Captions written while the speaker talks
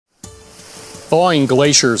thawing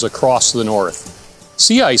glaciers across the north.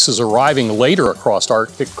 Sea ice is arriving later across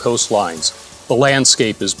Arctic coastlines. The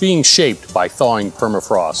landscape is being shaped by thawing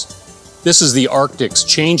permafrost. This is the Arctic's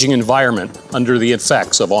changing environment under the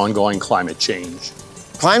effects of ongoing climate change.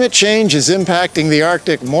 Climate change is impacting the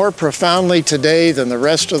Arctic more profoundly today than the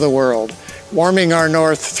rest of the world, warming our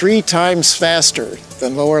north 3 times faster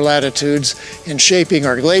than lower latitudes and shaping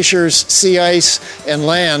our glaciers, sea ice, and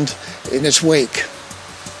land in its wake.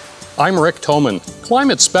 I'm Rick Thoman,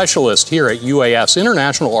 climate specialist here at UAF's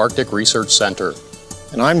International Arctic Research Center.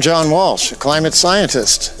 And I'm John Walsh, a climate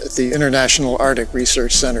scientist at the International Arctic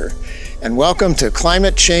Research Center. And welcome to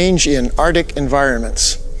Climate Change in Arctic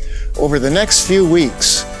Environments. Over the next few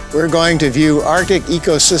weeks, we're going to view Arctic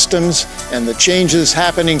ecosystems and the changes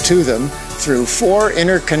happening to them through 4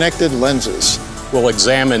 interconnected lenses. We'll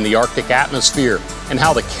examine the Arctic atmosphere and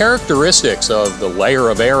how the characteristics of the layer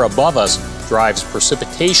of air above us drives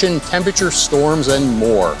precipitation, temperature, storms, and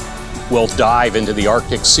more. We'll dive into the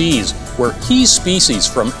Arctic seas, where key species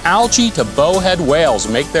from algae to bowhead whales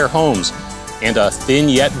make their homes, and a thin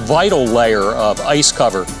yet vital layer of ice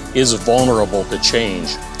cover is vulnerable to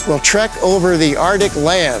change. We'll trek over the Arctic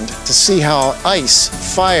land to see how ice,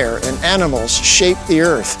 fire, and animals shape the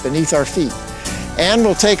earth beneath our feet. And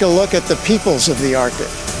we'll take a look at the peoples of the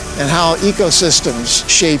Arctic and how ecosystems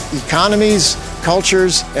shape economies,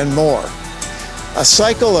 cultures, and more. A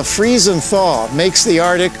cycle of freeze and thaw makes the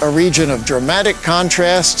Arctic a region of dramatic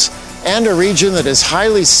contrasts and a region that is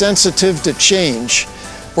highly sensitive to change.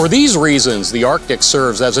 For these reasons, the Arctic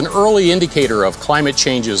serves as an early indicator of climate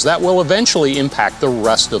changes that will eventually impact the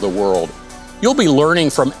rest of the world. You'll be learning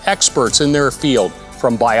from experts in their field,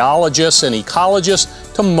 from biologists and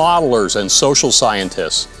ecologists to modelers and social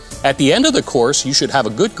scientists. At the end of the course, you should have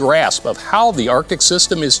a good grasp of how the Arctic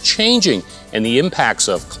system is changing and the impacts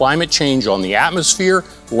of climate change on the atmosphere,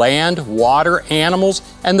 land, water, animals,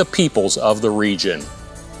 and the peoples of the region.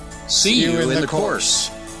 See you in the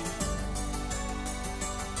course.